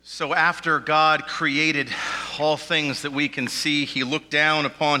So after God created all things that we can see, he looked down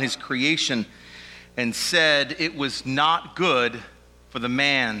upon his creation and said it was not good for the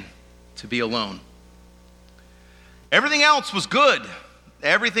man to be alone. Everything else was good.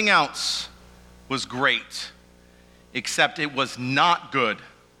 Everything else was great, except it was not good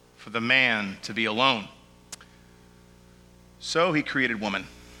for the man to be alone. So he created woman,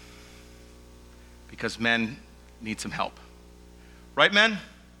 because men need some help. Right, men?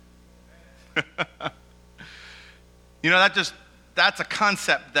 That's a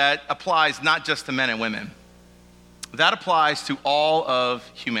concept that applies not just to men and women. That applies to all of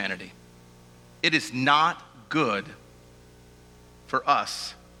humanity. It is not good for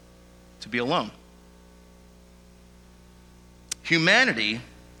us to be alone. Humanity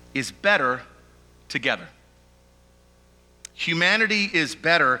is better together. Humanity is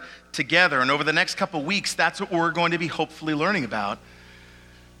better together. And over the next couple weeks, that's what we're going to be hopefully learning about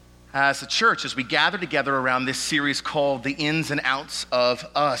as a church, as we gather together around this series called The Ins and Outs of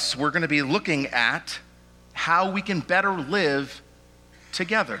Us. We're going to be looking at how we can better live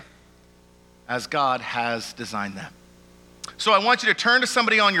together as God has designed them. So I want you to turn to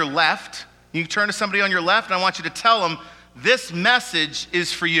somebody on your left. You turn to somebody on your left, and I want you to tell them, this message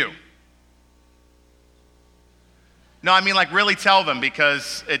is for you. No, I mean like really tell them,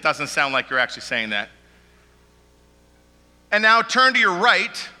 because it doesn't sound like you're actually saying that. And now turn to your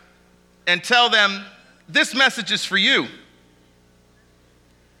right and tell them, this message is for you.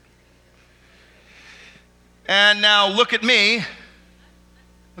 And now look at me,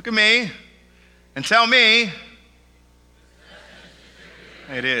 and tell me,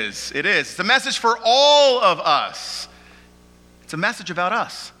 it is. It's a message for all of us. It's a message about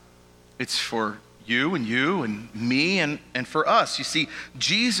us. It's for you and me and for us. You see,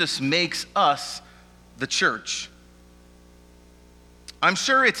 Jesus makes us the church. I'm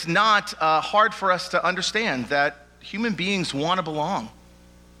sure it's not hard for us to understand that human beings want to belong.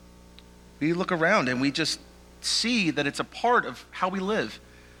 We look around and we just see that it's a part of how we live.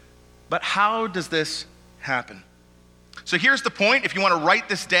 But how does this happen? So here's the point. If you want to write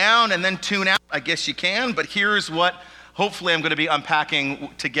this down and then tune out, I guess you can. But here's what hopefully I'm going to be unpacking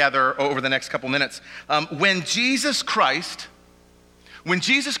together over the next couple minutes. When Jesus Christ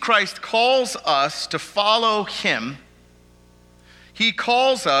calls us to follow him, he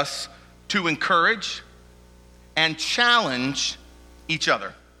calls us to encourage and challenge each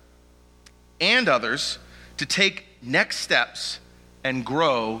other and others to take next steps and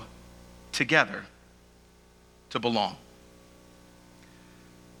grow together to belong.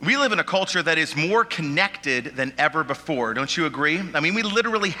 We live in a culture that is more connected than ever before. Don't you agree? I mean, we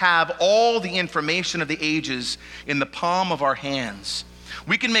literally have all the information of the ages in the palm of our hands.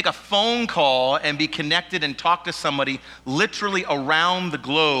 We can make a phone call and be connected and talk to somebody literally around the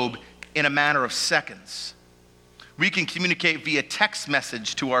globe in a matter of seconds. We can communicate via text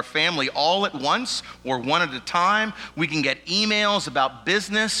message to our family all at once or one at a time. We can get emails about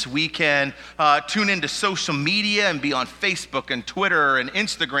business. We can tune into social media and be on Facebook and Twitter and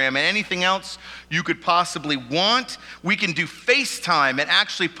Instagram and anything else you could possibly want. We can do FaceTime and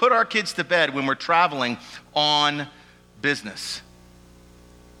actually put our kids to bed when we're traveling on business.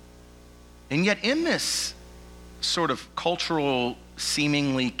 And yet in this sort of cultural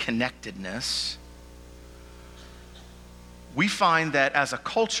seemingly connectedness, we find that as a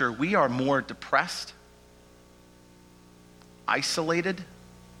culture, we are more depressed, isolated,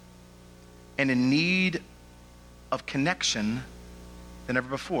 and in need of connection than ever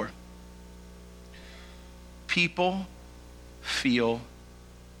before. People feel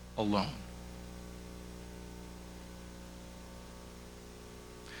alone.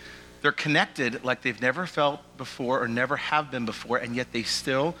 They're connected like they've never felt before or never have been before, and yet they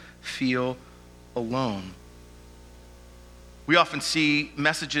still feel alone. We often see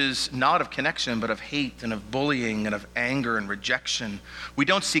messages not of connection, but of hate and of bullying and of anger and rejection. We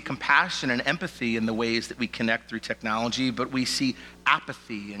don't see compassion and empathy in the ways that we connect through technology, but we see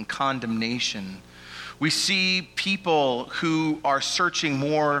apathy and condemnation. We see people who are searching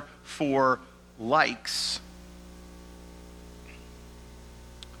more for likes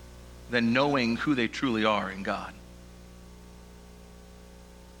than knowing who they truly are in God.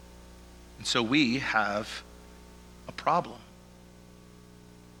 And so we have a problem.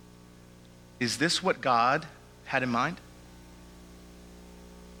 Is this what God had in mind?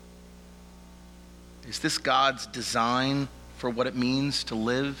 Is this God's design for what it means to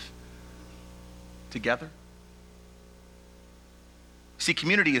live together? See,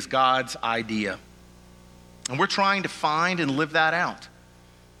 community is God's idea. And we're trying to find and live that out.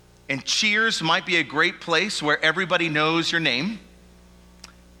 And Cheers might be a great place where everybody knows your name.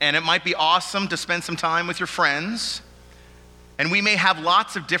 and it might be awesome to spend some time with your friends. And we may have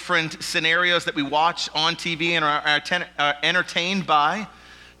lots of different scenarios that we watch on TV and are entertained by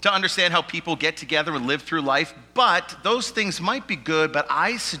to understand how people get together and live through life. But those things might be good, but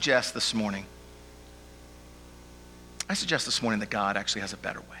I suggest this morning that God actually has a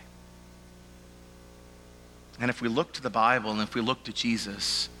better way. And if we look to the Bible and if we look to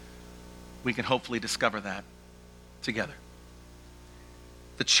Jesus, we can hopefully discover that together.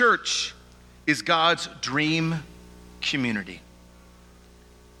 The church is God's dream community.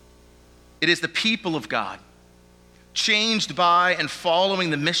 It is the people of God, changed by and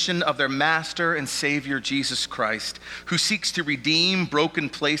following the mission of their Master and Savior, Jesus Christ, who seeks to redeem broken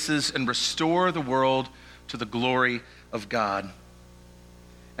places and restore the world to the glory of God.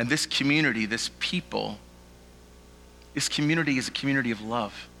 And this community, this people, this community is a community of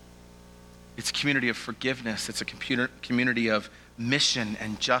love. It's a community of forgiveness. It's a community of mission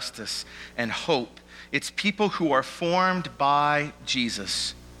and justice and hope. It's people who are formed by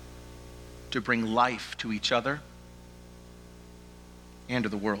Jesus to bring life to each other and to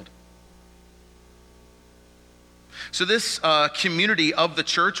the world. So this community of the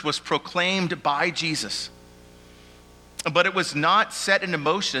church was proclaimed by Jesus, but it was not set into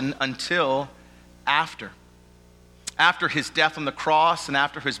motion until after his death on the cross and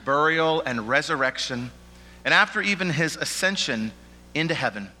after his burial and resurrection and after even his ascension into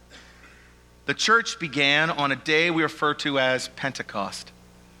heaven. The church began on a day we refer to as Pentecost.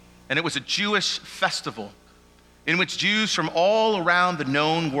 And it was a Jewish festival in which Jews from all around the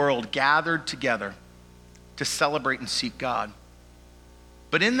known world gathered together to celebrate and seek God.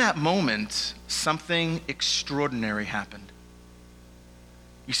 But in that moment, something extraordinary happened.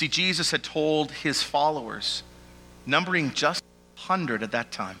 You see, Jesus had told his followers, numbering just 100 at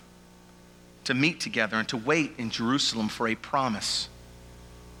that time, to meet together and to wait in Jerusalem for a promise.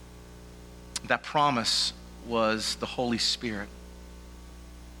 That promise was the Holy Spirit.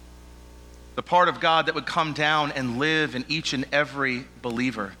 The part of God that would come down and live in each and every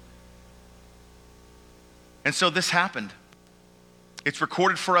believer. And so this happened. It's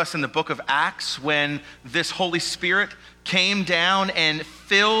recorded for us in the book of Acts when this Holy Spirit came down and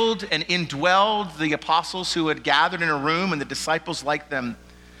filled and indwelled the apostles who had gathered in a room and the disciples like them.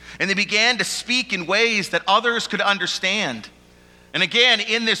 And they began to speak in ways that others could understand. And again,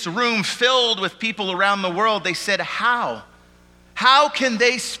 in this room filled with people around the world, they said, how? How can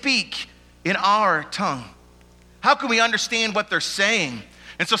they speak in our tongue? How can we understand what they're saying?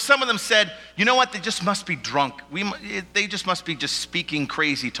 And so some of them said, you know what, they just must be drunk. They just must be just speaking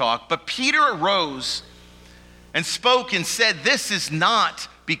crazy talk. But Peter arose and spoke and said, this is not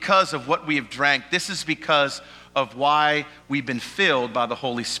because of what we have drank. This is because of why we've been filled by the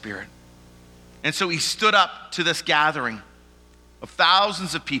Holy Spirit. And so he stood up to this gathering of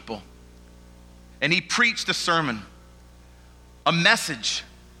thousands of people and he preached a sermon, a message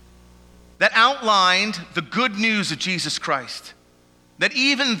that outlined the good news of Jesus Christ. That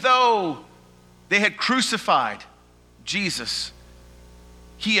even though they had crucified Jesus,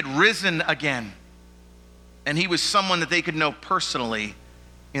 he had risen again. And he was someone that they could know personally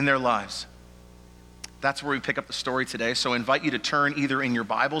in their lives. That's where we pick up the story today. So I invite you to turn either in your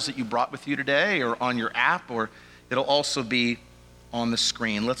Bibles that you brought with you today or on your app, or it'll also be on the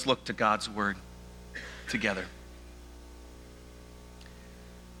screen. Let's look to God's word together.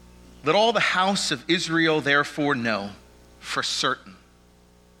 Let all the house of Israel therefore know for certain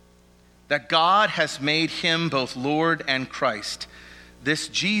that God has made him both Lord and Christ, this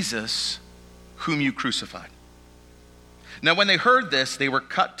Jesus whom you crucified. Now when they heard this, they were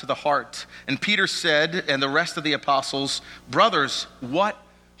cut to the heart. And Peter said, and the rest of the apostles, brothers, what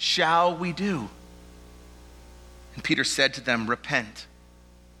shall we do? And Peter said to them, repent.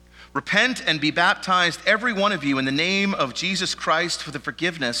 Repent and be baptized, every one of you, in the name of Jesus Christ for the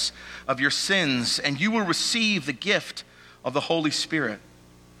forgiveness of your sins, and you will receive the gift of the Holy Spirit.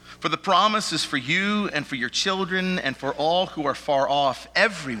 For the promise is for you and for your children and for all who are far off,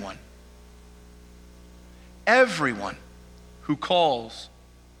 everyone who calls,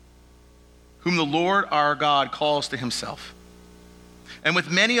 whom the Lord our God calls to himself. And with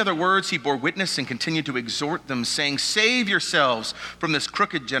many other words he bore witness and continued to exhort them, saying, save yourselves from this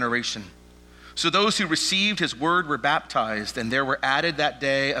crooked generation. So those who received his word were baptized, and there were added that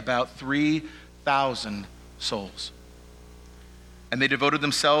day about 3,000 souls. And they devoted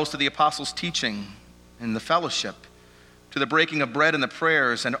themselves to the apostles' teaching and the fellowship, to the breaking of bread and the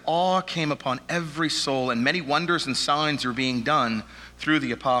prayers, and awe came upon every soul, and many wonders and signs were being done through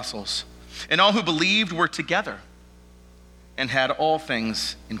the apostles. And all who believed were together and had all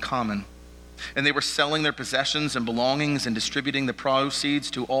things in common. And they were selling their possessions and belongings and distributing the proceeds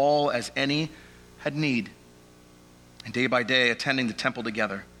to all as any had need. And day by day, attending the temple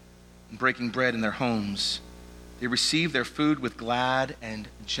together and breaking bread in their homes, they received their food with glad and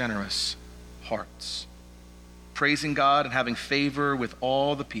generous hearts, praising God and having favor with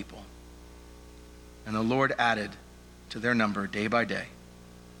all the people. And the Lord added to their number day by day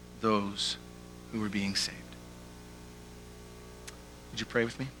those who were being saved. Would you pray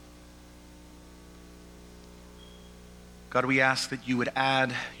with me? God, we ask that you would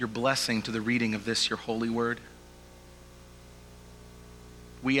add your blessing to the reading of this, your holy word.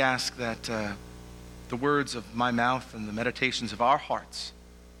 We ask that the words of my mouth and the meditations of our hearts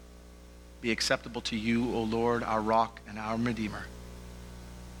be acceptable to you, O Lord, our rock and our Redeemer.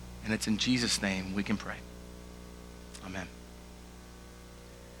 And it's in Jesus' name we can pray. Amen.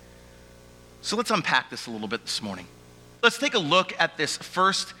 So let's unpack this a little bit this morning. Let's take a look at this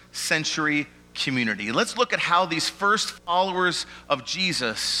first century community. Let's look at how these first followers of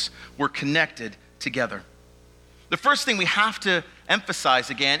Jesus were connected together. The first thing we have to emphasize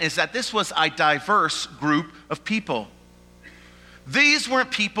again is that this was a diverse group of people. These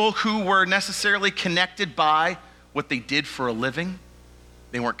weren't people who were necessarily connected by what they did for a living.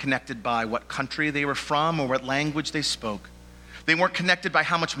 They weren't connected by what country they were from or what language they spoke. They weren't connected by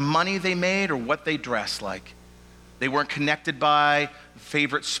how much money they made or what they dressed like. They weren't connected by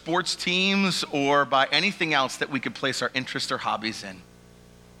favorite sports teams or by anything else that we could place our interests or hobbies in.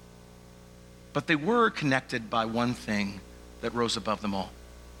 But they were connected by one thing that rose above them all.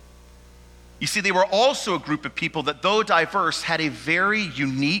 You see, they were also a group of people that, though diverse, had a very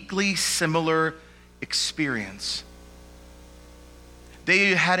uniquely similar experience.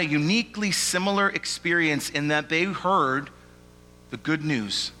 They had a uniquely similar experience in that they heard the good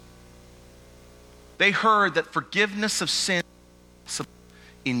news. They heard that forgiveness of sin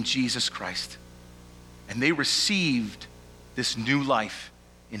in Jesus Christ. And they received this new life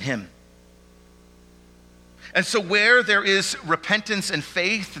in him. And so where there is repentance and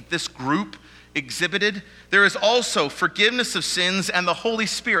faith that this group exhibited, there is also forgiveness of sins and the Holy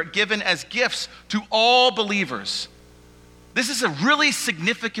Spirit given as gifts to all believers. This is a really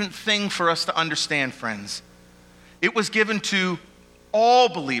significant thing for us to understand, friends. It was given to all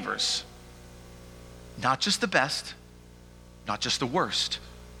believers. Not just the best, not just the worst,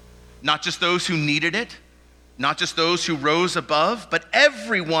 not just those who needed it, not just those who rose above, but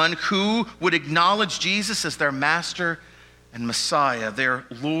everyone who would acknowledge Jesus as their master and Messiah, their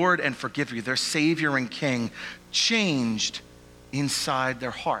Lord and forgiver, their Savior and King, changed inside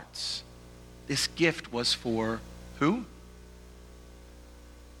their hearts. This gift was for who?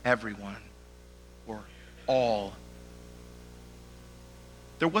 Everyone, or all.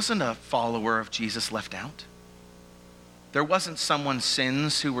 There wasn't a follower of Jesus left out. There wasn't someone's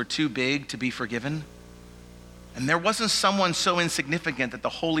sins who were too big to be forgiven. And there wasn't someone so insignificant that the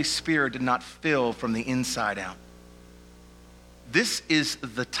Holy Spirit did not fill from the inside out. This is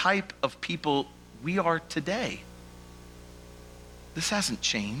the type of people we are today. This hasn't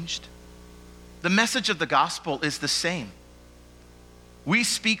changed. The message of the gospel is the same. We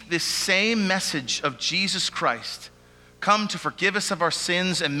speak this same message of Jesus Christ, come to forgive us of our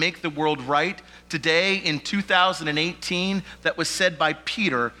sins and make the world right, today in 2018, that was said by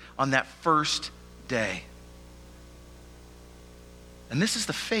Peter on that first day. And this is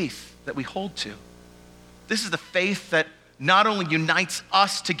the faith that we hold to. This is the faith that not only unites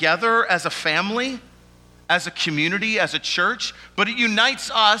us together as a family, as a community, as a church, but it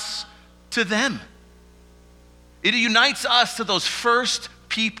unites us to them. It unites us to those first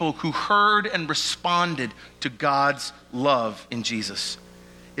people who heard and responded to God's love in Jesus.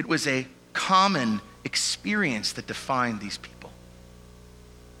 It was a common experience that defined these people.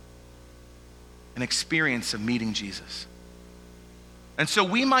 An experience of meeting Jesus. And so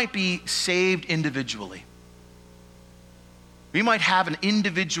we might be saved individually. We might have an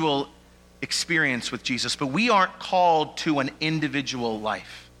individual experience with Jesus, but we aren't called to an individual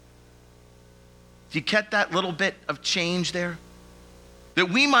life. Do you get that little bit of change there? That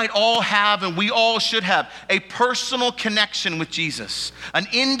we might all have, and we all should have, a personal connection with Jesus, an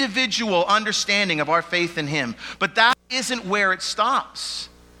individual understanding of our faith in him. But that isn't where it stops.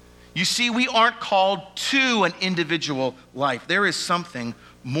 You see, we aren't called to an individual life. There is something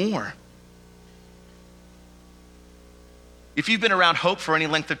more. If you've been around Hope for any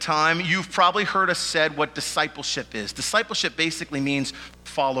length of time, you've probably heard us said what discipleship is. Discipleship basically means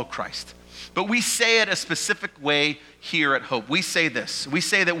follow Christ. But we say it a specific way here at Hope. We say this. We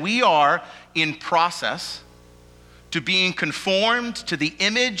say that we are in process to being conformed to the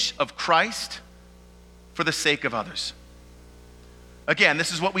image of Christ for the sake of others. Again,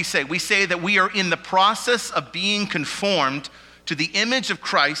 this is what we say. We say that we are in the process of being conformed to the image of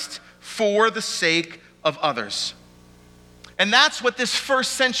Christ for the sake of others. And that's what this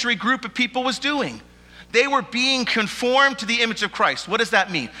first century group of people was doing. They were being conformed to the image of Christ. What does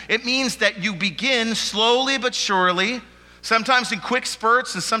that mean? It means that you begin slowly but surely, sometimes in quick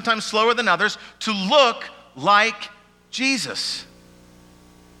spurts and sometimes slower than others, to look like Jesus.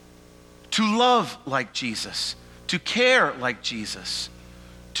 To love like Jesus. To care like Jesus.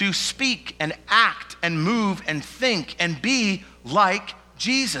 To speak and act and move and think and be like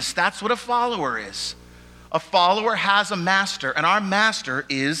Jesus. That's what a follower is. A follower has a master, and our master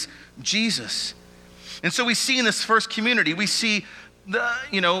is Jesus. And so we see in this first community, we see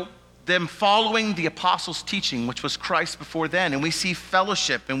them following the apostles' teaching, which was Christ before then. And we see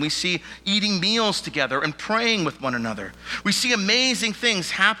fellowship, and we see eating meals together and praying with one another. We see amazing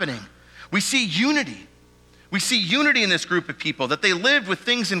things happening. We see unity. We see unity in this group of people, that they lived with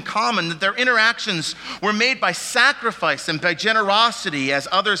things in common, that their interactions were made by sacrifice and by generosity as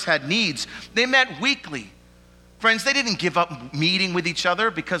others had needs. They met weekly. Friends, they didn't give up meeting with each other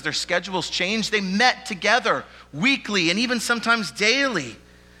because their schedules changed. They met together weekly and even sometimes daily.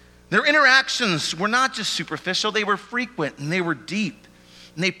 Their interactions were not just superficial, they were frequent and they were deep.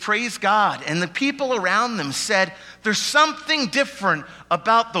 And they praised God. And the people around them said, there's something different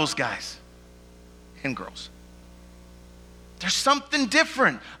about those guys and girls. There's something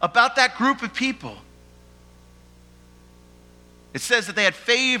different about that group of people. It says that they had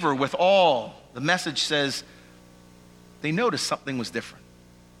favor with all. The message says they noticed something was different.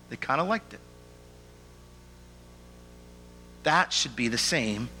 They kind of liked it. That should be the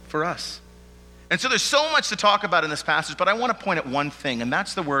same for us. And so there's so much to talk about in this passage, but I want to point at one thing, and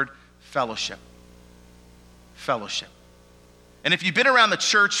that's the word fellowship. Fellowship. And if you've been around the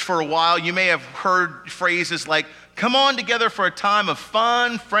church for a while, you may have heard phrases like, come on together for a time of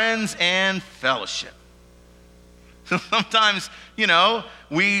fun, friends, and fellowship. So sometimes,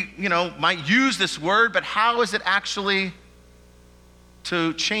 we might use this word, but how is it actually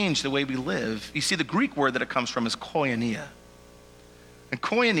to change the way we live? You see, the Greek word that it comes from is koinonia. And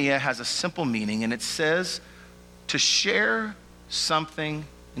koinonia has a simple meaning, and it says to share something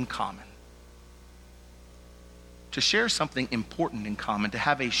in common. To share something important in common, to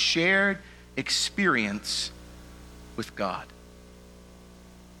have a shared experience with God.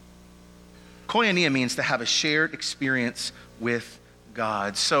 Koinonia means to have a shared experience with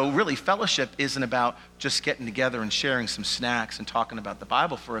God. So really, fellowship isn't about just getting together and sharing some snacks and talking about the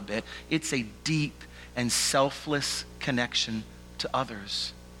Bible for a bit. It's a deep and selfless connection to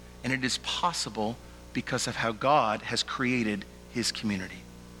others. And it is possible because of how God has created his community.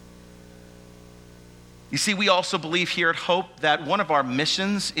 You see, we also believe here at Hope that one of our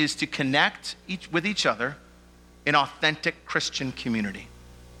missions is to connect with each other in authentic Christian community.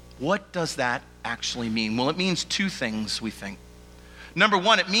 What does that actually mean? Well, it means two things, we think. Number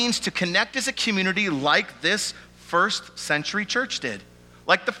one, it means to connect as a community like this first century church did,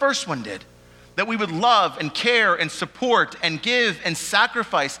 like the first one did. That we would love and care and support and give and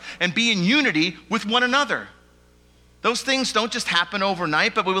sacrifice and be in unity with one another. Those things don't just happen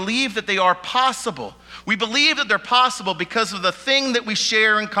overnight, but we believe that they are possible. We believe that they're possible because of the thing that we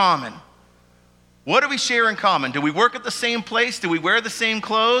share in common. What do we share in common? Do we work at the same place? Do we wear the same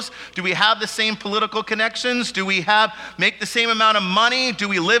clothes? Do we have the same political connections? Do we make the same amount of money? Do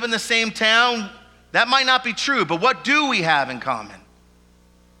we live in the same town? That might not be true, but what do we have in common?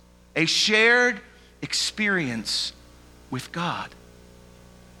 A shared experience with God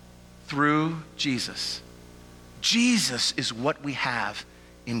through Jesus. Jesus is what we have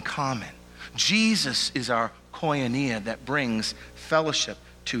in common. Jesus is our koinonia that brings fellowship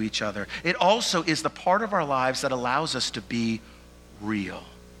to each other. It also is the part of our lives that allows us to be real.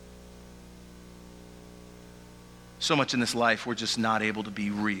 So much in this life, we're just not able to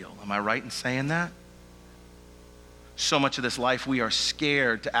be real. Am I right in saying that? So much of this life, we are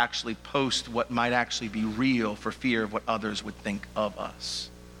scared to actually post what might actually be real for fear of what others would think of us.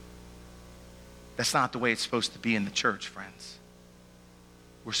 That's not the way it's supposed to be in the church, friends.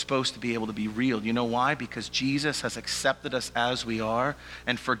 We're supposed to be able to be real. You know why? Because Jesus has accepted us as we are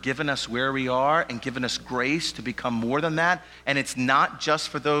and forgiven us where we are and given us grace to become more than that. And it's not just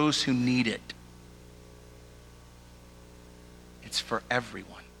for those who need it. It's for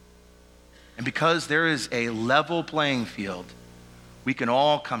everyone. And because there is a level playing field, we can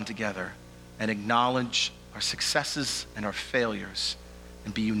all come together and acknowledge our successes and our failures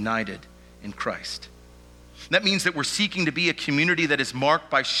and be united in Christ. That means that we're seeking to be a community that is marked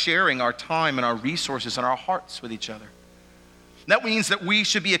by sharing our time and our resources and our hearts with each other. That means that we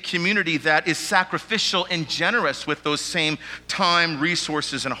should be a community that is sacrificial and generous with those same time,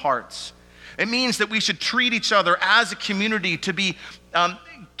 resources, and hearts. It means that we should treat each other as a community to be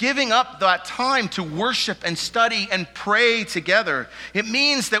giving up that time to worship and study and pray together. It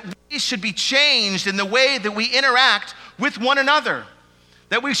means that we should be changed in the way that we interact with one another.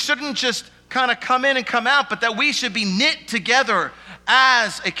 That we shouldn't just kind of come in and come out, but that we should be knit together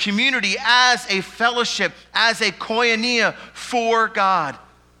as a community, as a fellowship, as a koinonia for God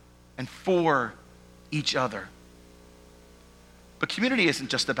and for each other. But community isn't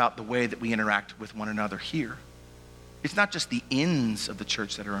just about the way that we interact with one another here. It's not just the ins of the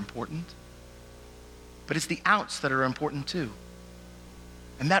church that are important, but it's the outs that are important too.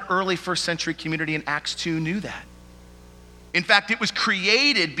 And that early first century community in Acts 2 knew that. In fact, it was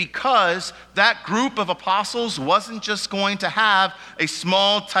created because that group of apostles wasn't just going to have a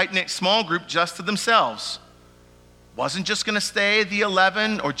small, tight-knit small group just to themselves. Wasn't just going to stay the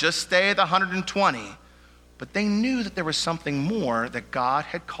 11 or just stay the 120. But they knew that there was something more that God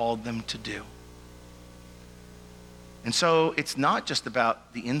had called them to do. And so it's not just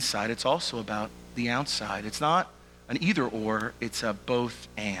about the inside, it's also about the outside. It's not an either or, it's a both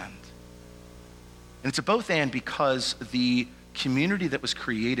and. And it's a both and because the community that was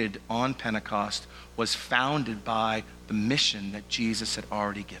created on Pentecost was founded by the mission that Jesus had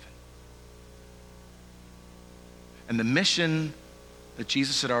already given. And the mission that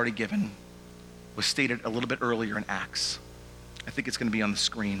Jesus had already given was stated a little bit earlier in Acts. I think it's going to be on the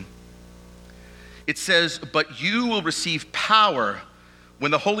screen. It says, "But you will receive power when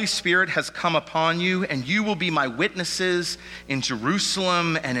the Holy Spirit has come upon you, and you will be my witnesses in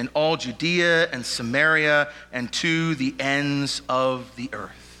Jerusalem and in all Judea and Samaria and to the ends of the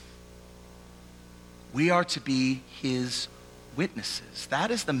earth." We are to be his witnesses.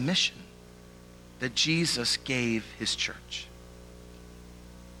 That is the mission that Jesus gave his church.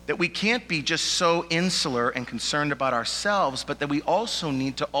 That we can't be just so insular and concerned about ourselves, but that we also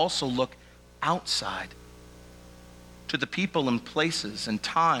need to also look outside to the people and places and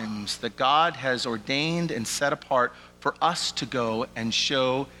times that God has ordained and set apart for us to go and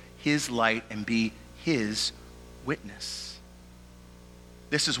show his light and be his witness.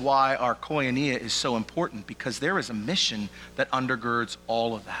 This is why our koinonia is so important, because there is a mission that undergirds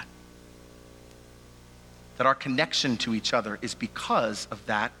all of that. That our connection to each other is because of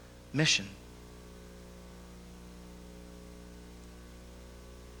that mission.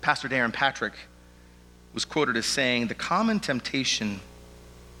 Pastor Darren Patrick was quoted as saying, "The common temptation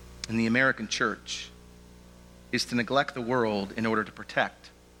in the American church is to neglect the world in order to protect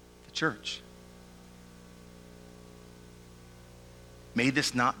the church." May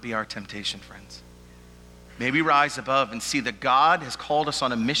this not be our temptation, friends. May we rise above and see that God has called us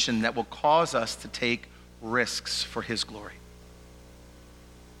on a mission that will cause us to take risks for his glory.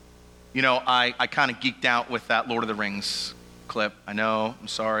 You know, I kind of geeked out with that Lord of the Rings clip. I know, I'm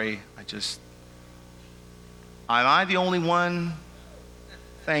sorry. Am I the only one?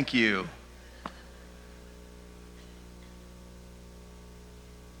 Thank you.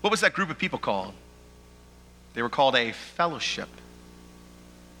 What was that group of people called? They were called a fellowship.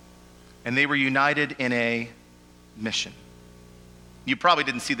 And they were united in a mission. You probably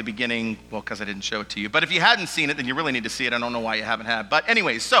didn't see the beginning, well, because I didn't show it to you. But if you hadn't seen it, then you really need to see it. I don't know why you haven't had. But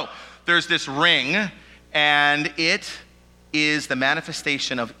anyways, so there's this ring, and it is the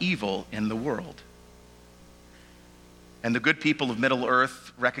manifestation of evil in the world. And the good people of Middle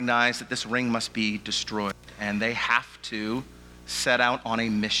Earth recognize that this ring must be destroyed, and they have to set out on a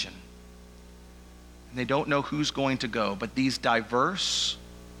mission. And they don't know who's going to go, but these diverse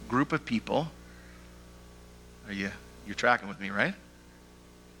group of people, you're tracking with me, right?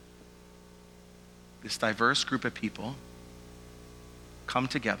 This diverse group of people come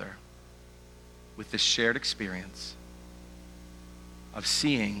together with this shared experience of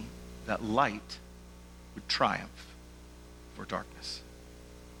seeing that light would triumph for darkness.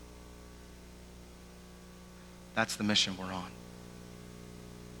 That's the mission we're on.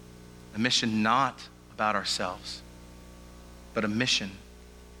 A mission not about ourselves, but a mission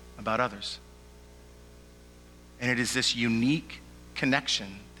about others. And it is this unique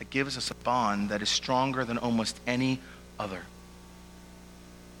connection that gives us a bond that is stronger than almost any other.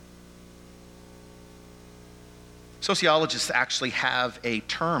 Sociologists actually have a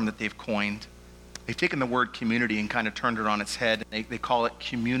term that they've coined. They've taken the word community and kind of turned it on its head. They call it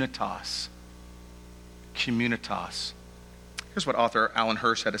communitas. Communitas. Here's what author Alan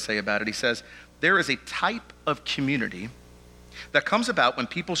Hirsch had to say about it. He says, "There is a type of community that comes about when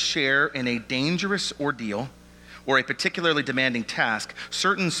people share in a dangerous ordeal or a particularly demanding task,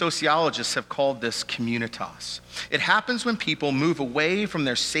 certain sociologists have called this communitas. It happens when people move away from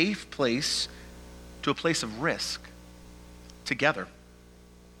their safe place to a place of risk together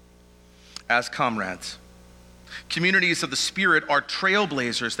as comrades. Communities of the Spirit are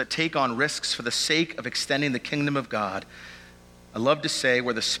trailblazers that take on risks for the sake of extending the kingdom of God. I love to say,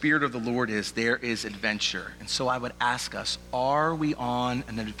 where the Spirit of the Lord is, there is adventure. And so I would ask us, are we on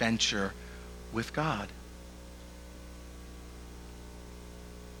an adventure with God?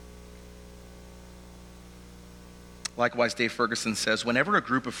 Likewise, Dave Ferguson says, whenever a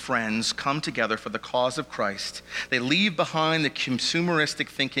group of friends come together for the cause of Christ, they leave behind the consumeristic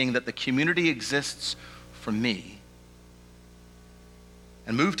thinking that the community exists for me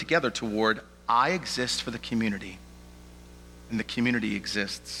and move together toward, I exist for the community and the community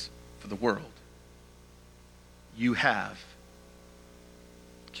exists for the world. You have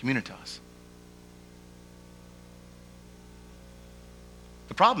communitas.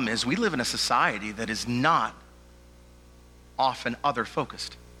 The problem is we live in a society that is not often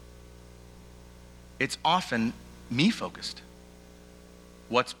other-focused. It's often me-focused.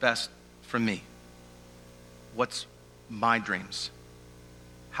 What's best for me? What's my dreams?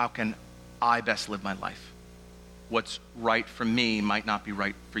 How can I best live my life? What's right for me might not be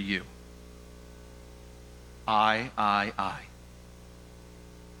right for you. I.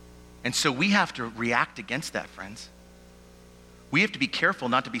 And so we have to react against that, friends. We have to be careful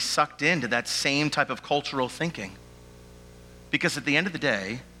not to be sucked into that same type of cultural thinking. Because at the end of the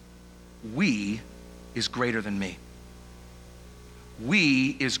day, we is greater than me.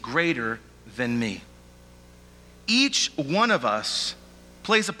 We is greater than me. Each one of us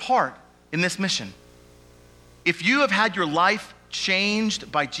plays a part in this mission. If you have had your life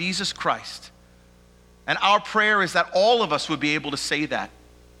changed by Jesus Christ, and our prayer is that all of us would be able to say that.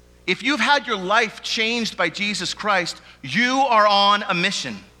 If you've had your life changed by Jesus Christ, you are on a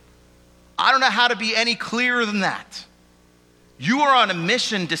mission. I don't know how to be any clearer than that. You are on a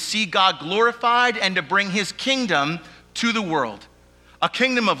mission to see God glorified and to bring his kingdom to the world. A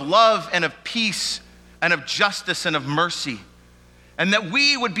kingdom of love and of peace and of justice and of mercy. And that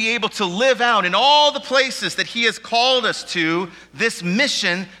we would be able to live out in all the places that he has called us to this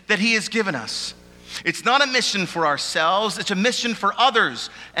mission that he has given us. It's not a mission for ourselves, it's a mission for others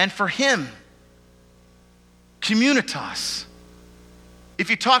and for him. Communitas.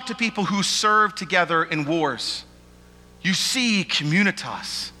 If you talk to people who serve together in wars, you see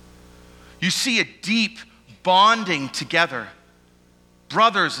communitas. You see a deep bonding together.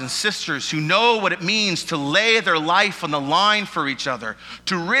 Brothers and sisters who know what it means to lay their life on the line for each other,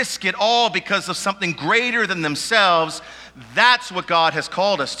 to risk it all because of something greater than themselves. That's what God has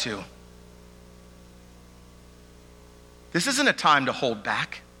called us to. This isn't a time to hold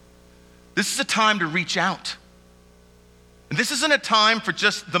back. This is a time to reach out. And this isn't a time for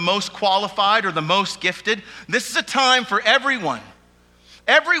just the most qualified or the most gifted. This is a time for everyone.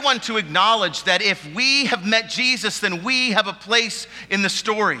 Everyone to acknowledge that if we have met Jesus, then we have a place in the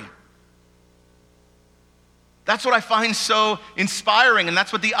story. That's what I find so inspiring, and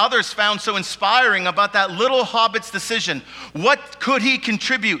that's what the others found so inspiring about that little hobbit's decision. What could he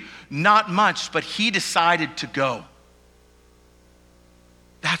contribute? Not much, but he decided to go.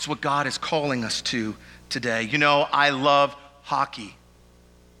 That's what God is calling us to today. You know, I love hockey.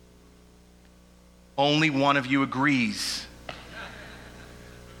 Only one of you agrees.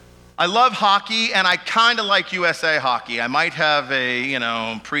 I love hockey, and I kind of like USA hockey. I might have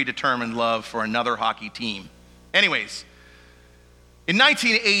a, predetermined love for another hockey team. Anyways, in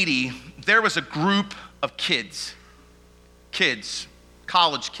 1980, there was a group of kids,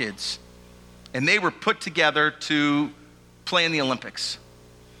 college kids, and they were put together to play in the Olympics.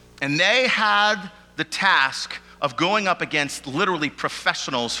 And they had the task of going up against literally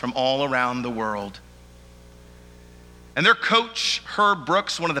professionals from all around the world. And their coach, Herb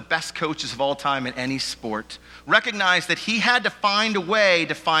Brooks, one of the best coaches of all time in any sport, recognized that he had to find a way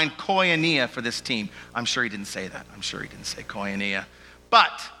to find koinonia for this team. I'm sure he didn't say that. I'm sure he didn't say koinonia.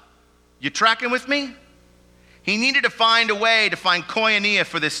 But, you tracking with me? He needed to find a way to find koinonia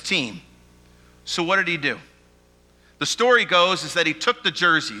for this team. So what did he do? The story goes is that he took the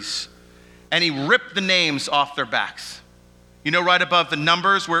jerseys and he ripped the names off their backs. You know, right above the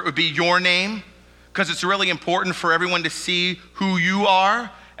numbers where it would be your name? Because it's really important for everyone to see who you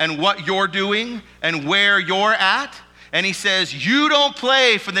are and what you're doing and where you're at. And he says, you don't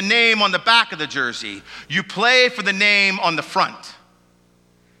play for the name on the back of the jersey. You play for the name on the front.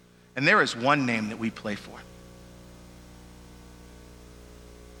 And there is one name that we play for.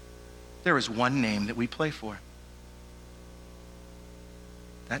 There is one name that we play for.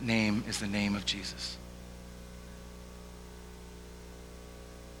 That name is the name of Jesus.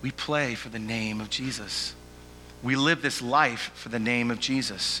 We play for the name of Jesus. We live this life for the name of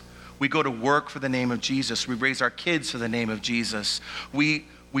Jesus. We go to work for the name of Jesus. We raise our kids for the name of Jesus. We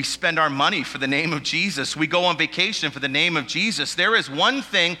spend our money for the name of Jesus. We go on vacation for the name of Jesus. There is one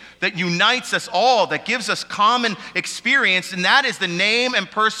thing that unites us all, that gives us common experience, and that is the name and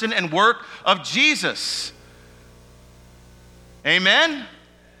person and work of Jesus. Amen?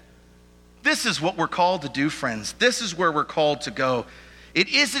 This is what we're called to do, friends. This is where we're called to go. It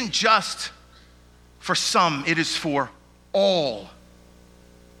isn't just for some, it is for all.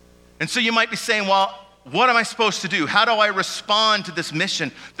 And so you might be saying, well, what am I supposed to do? How do I respond to this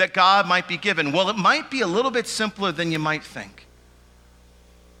mission that God might be given? Well, it might be a little bit simpler than you might think.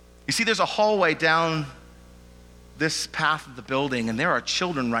 You see, there's a hallway down this path of the building, and there are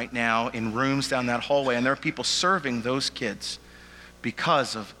children right now in rooms down that hallway, and there are people serving those kids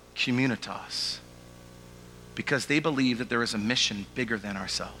because of Communitas, because they believe that there is a mission bigger than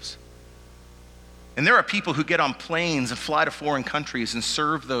ourselves. And there are people who get on planes and fly to foreign countries and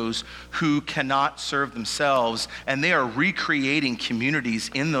serve those who cannot serve themselves, and they are recreating communities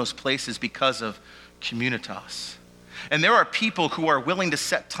in those places because of Communitas. And there are people who are willing to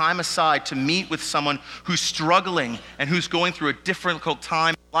set time aside to meet with someone who's struggling and who's going through a difficult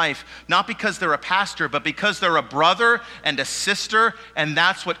time in life, not because they're a pastor, but because they're a brother and a sister, and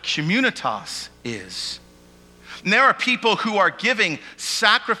that's what Communitas is. And there are people who are giving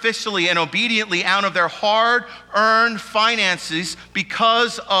sacrificially and obediently out of their hard-earned finances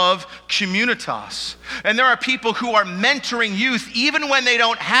because of Communitas. And there are people who are mentoring youth even when they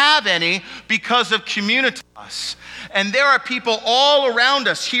don't have any because of Communitas. And there are people all around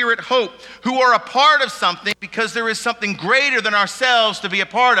us here at Hope who are a part of something because there is something greater than ourselves to be a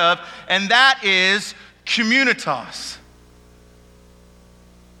part of, and that is Communitas.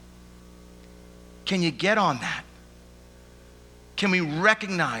 Can you get on that? Can we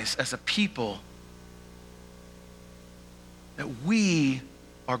recognize as a people that we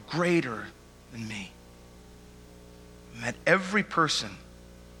are greater than me? And that every person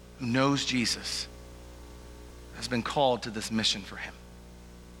who knows Jesus has been called to this mission for him.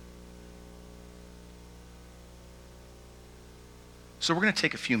 So we're going to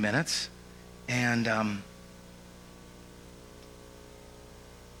take a few minutes and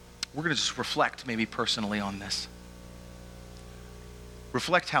we're going to just reflect maybe personally on this.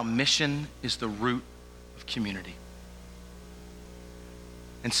 Reflect how mission is the root of community.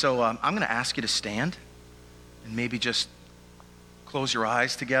 And so I'm going to ask you to stand and maybe just close your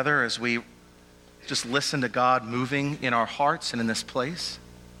eyes together as we just listen to God moving in our hearts and in this place.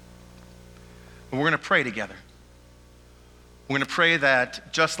 And we're going to pray together. We're going to pray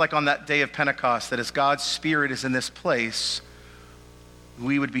that just like on that day of Pentecost, that as God's Spirit is in this place,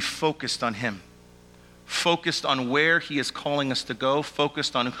 we would be focused on him. Focused on where he is calling us to go,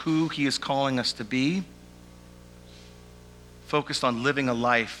 focused on who he is calling us to be, focused on living a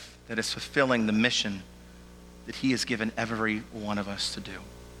life that is fulfilling the mission that he has given every one of us to do.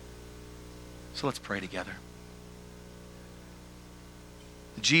 So let's pray together.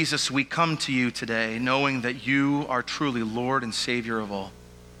 Jesus, we come to you today knowing that you are truly Lord and Savior of all.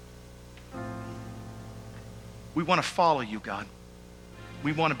 We want to follow you, God.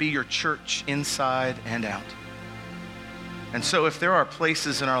 We want to be your church inside and out. And so if there are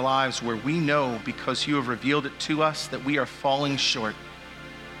places in our lives where we know because you have revealed it to us that we are falling short,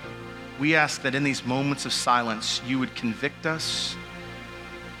 we ask that in these moments of silence, you would convict us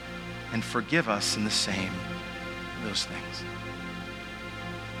and forgive us in the same, those things.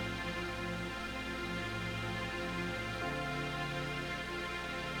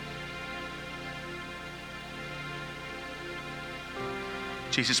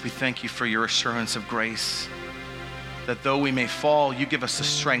 Jesus, we thank you for your assurance of grace, that though we may fall, you give us the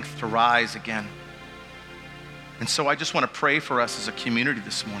strength to rise again. And so I just want to pray for us as a community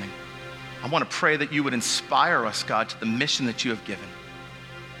this morning. I want to pray that you would inspire us, God, to the mission that you have given.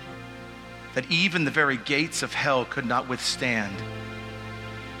 That even the very gates of hell could not withstand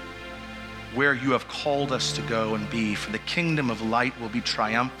where you have called us to go and be, for the kingdom of light will be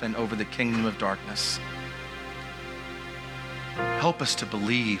triumphant over the kingdom of darkness. Help us to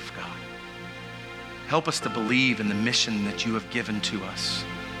believe, God. Help us to believe in the mission that you have given to us,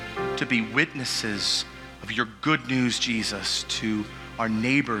 to be witnesses of your good news, Jesus, to our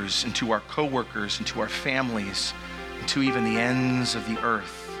neighbors and to our coworkers and to our families and to even the ends of the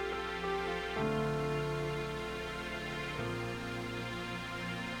earth.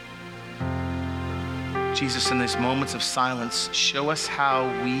 Jesus, in these moments of silence, show us how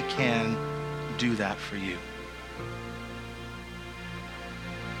we can do that for you.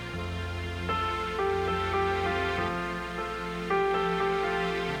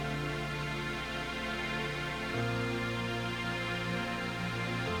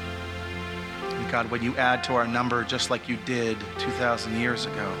 God, when you add to our number just like you did 2,000 years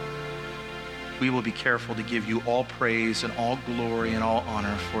ago, we will be careful to give you all praise and all glory and all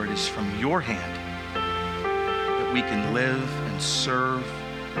honor, for it is from your hand that we can live and serve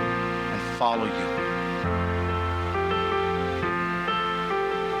and follow you.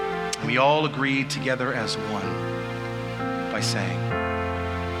 And we all agree together as one by saying,